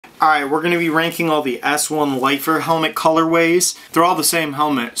Alright, we're going to be ranking all the S1 Lifer helmet colorways. They're all the same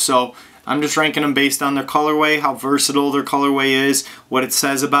helmet, so I'm just ranking them based on their colorway, how versatile their colorway is, what it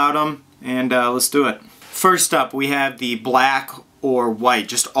says about them, and let's do it. First up, we have the black or white,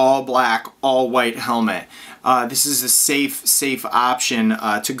 just all black, all white helmet. This is a safe option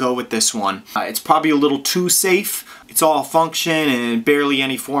to go with this one. It's probably a little too safe. It's all function and barely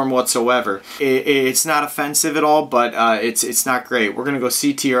any form whatsoever. It's not offensive at all, but it's not great. We're gonna go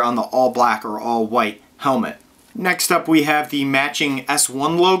C tier on the all black or all white helmet. Next up, we have the matching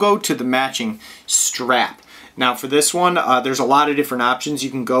S1 logo to the matching strap. Now for this one, there's a lot of different options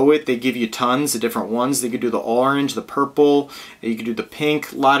you can go with. They give you tons of different ones. They could do the orange, the purple, you could do the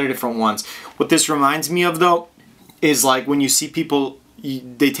pink, a lot of different ones. What this reminds me of though, is like when you see people,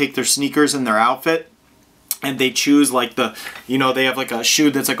 they take their sneakers in their outfit, and they choose like the, you know, they have like a shoe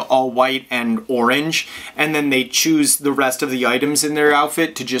that's like all white and orange, and then they choose the rest of the items in their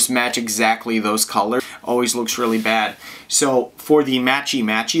outfit to just match exactly those colors. Always looks really bad. So for the Matchy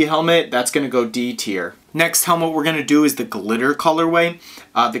Matchy helmet, that's gonna go D tier. Next helmet we're gonna do is the glitter colorway.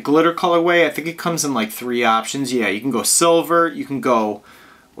 The glitter colorway, I think it comes in like 3 options. Yeah, you can go silver, you can go,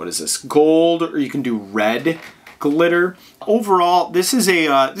 what is this, gold, or you can do red glitter. Overall, this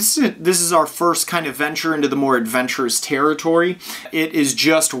is our first kind of venture into the more adventurous territory. It is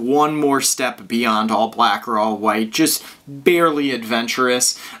just one more step beyond all black or all white, just barely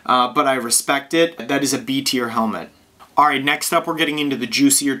adventurous, but I respect it. That is a B tier helmet. Alright, next up we're getting into the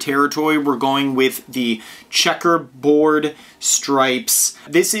juicier territory. We're going with the Checkerboard stripes.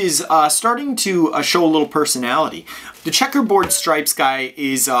 This is starting to show a little personality. The Checkerboard stripes guy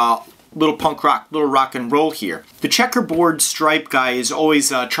is little punk rock, little rock and roll here. The Checkerboard stripe guy is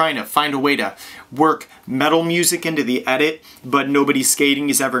always trying to find a way to work metal music into the edit, but nobody's skating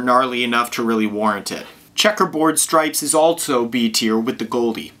is ever gnarly enough to really warrant it. Checkerboard stripes is also B tier with the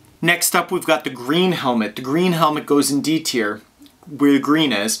Goldie. Next up we've got the green helmet. The green helmet goes in D tier, where the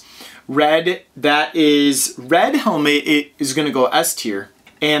green is. Red, that is, red helmet, it is gonna go S tier.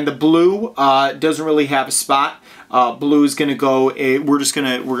 And the blue doesn't really have a spot. Blue is gonna go, we're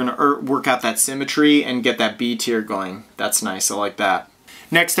gonna work out that symmetry and get that B tier going. That's nice, I like that.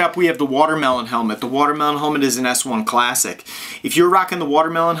 Next up we have the watermelon helmet. The watermelon helmet is an S1 classic. If you're rocking the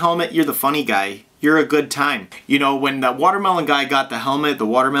watermelon helmet, you're the funny guy. You're a good time. You know, when that watermelon guy got the helmet, the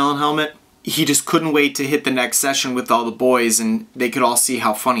watermelon helmet, he just couldn't wait to hit the next session with all the boys and they could all see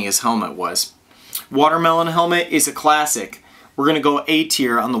how funny his helmet was. Watermelon helmet is a classic. We're gonna go A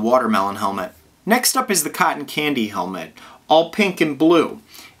tier on the watermelon helmet. Next up is the cotton candy helmet, all pink and blue.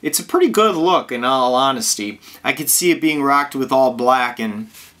 It's a pretty good look in all honesty. I could see it being rocked with all black and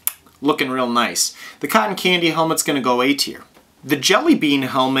looking real nice. The cotton candy helmet's gonna go A tier. The jelly bean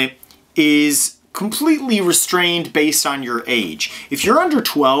helmet is completely restrained based on your age. If you're under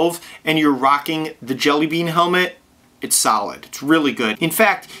 12 and you're rocking the jelly bean helmet, it's solid, it's really good. In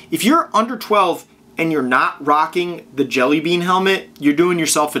fact, if you're under 12 and you're not rocking the jelly bean helmet, you're doing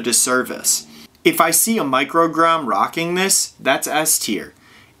yourself a disservice. If I see a microgram rocking this, that's S tier.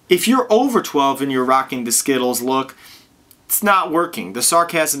 If you're over 12 and you're rocking the Skittles look, it's not working. The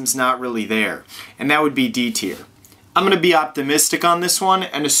sarcasm's not really there. And that would be D tier. I'm going to be optimistic on this one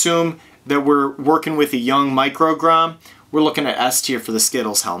and assume that we're working with a young microgram. We're looking at S tier for the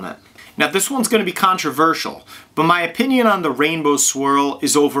Skittles helmet. Now this one's going to be controversial, but my opinion on the rainbow swirl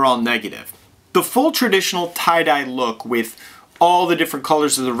is overall negative. The full traditional tie-dye look with all the different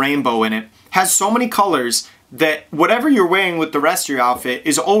colors of the rainbow in it has so many colors that whatever you're wearing with the rest of your outfit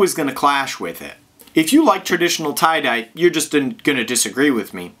is always going to clash with it. If you like traditional tie-dye, you're just going to disagree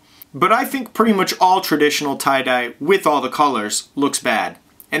with me. But I think pretty much all traditional tie-dye with all the colors looks bad.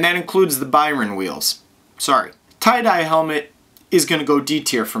 And that includes the Byron wheels. Sorry. Tie-dye helmet is going to go D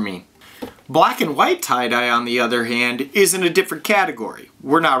tier for me. Black and white tie-dye, on the other hand, is in a different category.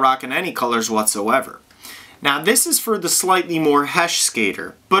 We're not rocking any colors whatsoever. Now this is for the slightly more hesh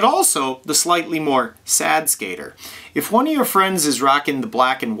skater, but also the slightly more sad skater. If one of your friends is rocking the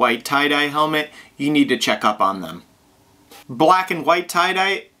black and white tie-dye helmet, you need to check up on them. Black and white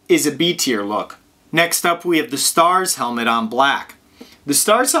tie-dye is a B tier look. Next up we have the Stars helmet on black. The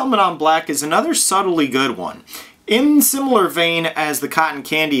Stars helmet on black is another subtly good one. In similar vein as the cotton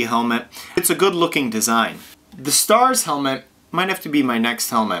candy helmet, it's a good looking design. The Stars helmet might have to be my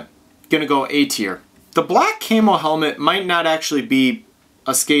next helmet. Gonna go A tier. The black camo helmet might not actually be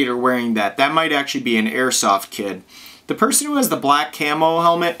a skater wearing that. That might actually be an airsoft kid. The person who has the black camo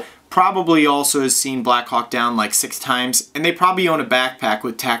helmet probably also has seen Black Hawk Down like 6 times, and they probably own a backpack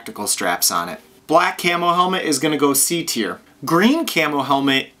with tactical straps on it. Black camo helmet is gonna go C tier. Green camo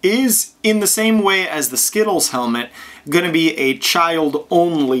helmet is in the same way as the Skittles helmet, going to be a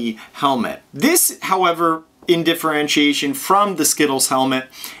child-only helmet. This, however, in differentiation from the Skittles helmet,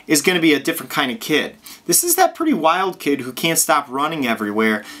 is going to be a different kind of kid. This is that pretty wild kid who can't stop running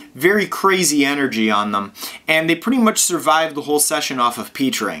everywhere, very crazy energy on them, and they pretty much survived the whole session off of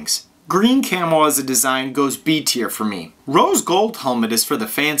peach rings. Green camo as a design goes B tier for me. Rose gold helmet is for the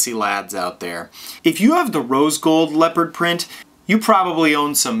fancy lads out there. If you have the rose gold leopard print, you probably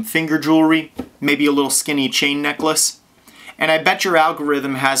own some finger jewelry, maybe a little skinny chain necklace, and I bet your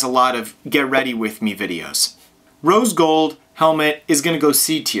algorithm has a lot of get ready with me videos. Rose gold helmet is going to go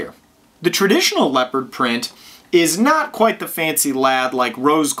C tier. The traditional leopard print is not quite the fancy lad like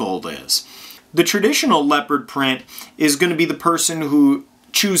rose gold is. The traditional leopard print is going to be the person who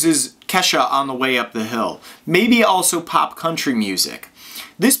chooses Kesha on the way up the hill. Maybe also pop country music.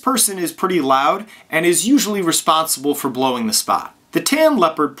 This person is pretty loud and is usually responsible for blowing the spot. The tan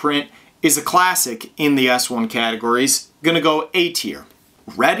leopard print is a classic in the S1 categories, gonna go A tier.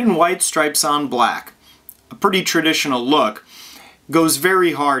 Red and white stripes on black, a pretty traditional look, goes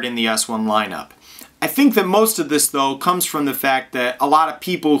very hard in the S1 lineup. I think that most of this though comes from the fact that a lot of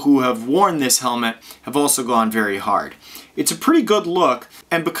people who have worn this helmet have also gone very hard. It's a pretty good look,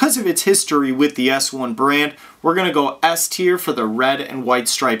 and because of its history with the S1 brand, we're going to go S tier for the red and white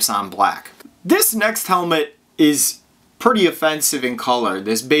stripes on black. This next helmet is pretty offensive in color,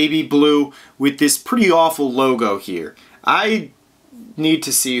 this baby blue with this pretty awful logo here. I need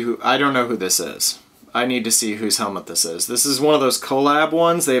to see who, I don't know who this is. I need to see whose helmet this is. This is one of those collab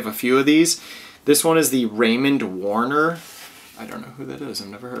ones, they have a few of these. This one is the Raymond Warner. I don't know who that is, I've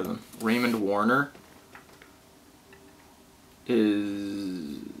never heard of them. Raymond Warner.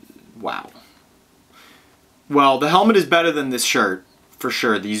 Wow. Well, the helmet is better than this shirt, for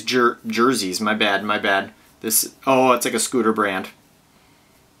sure. These jerseys, my bad. This, oh, it's like a scooter brand.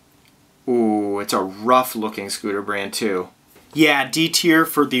 Ooh, it's a rough looking scooter brand too. Yeah, D tier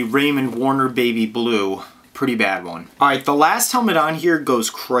for the Raymond Warner Baby Blue. Pretty bad one. Alright, the last helmet on here goes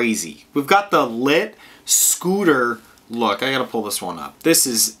crazy. We've got the lit scooter look. I gotta pull this one up.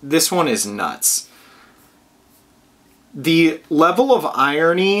 This one is nuts. The level of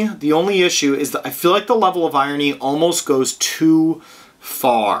irony, the only issue is that I feel like the level of irony almost goes too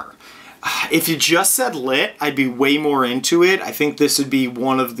far. If you just said lit, I'd be way more into it. I think this would be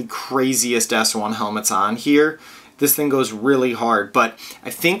one of the craziest S1 helmets on here. This thing goes really hard, but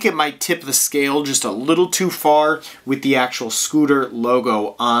I think it might tip the scale just a little too far with the actual scooter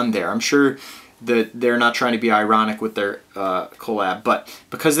logo on there. I'm sure that they're not trying to be ironic with their collab, but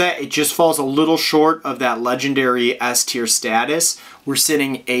because of that, it just falls a little short of that legendary S tier status. We're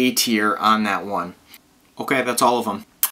sitting A tier on that one. Okay, that's all of them.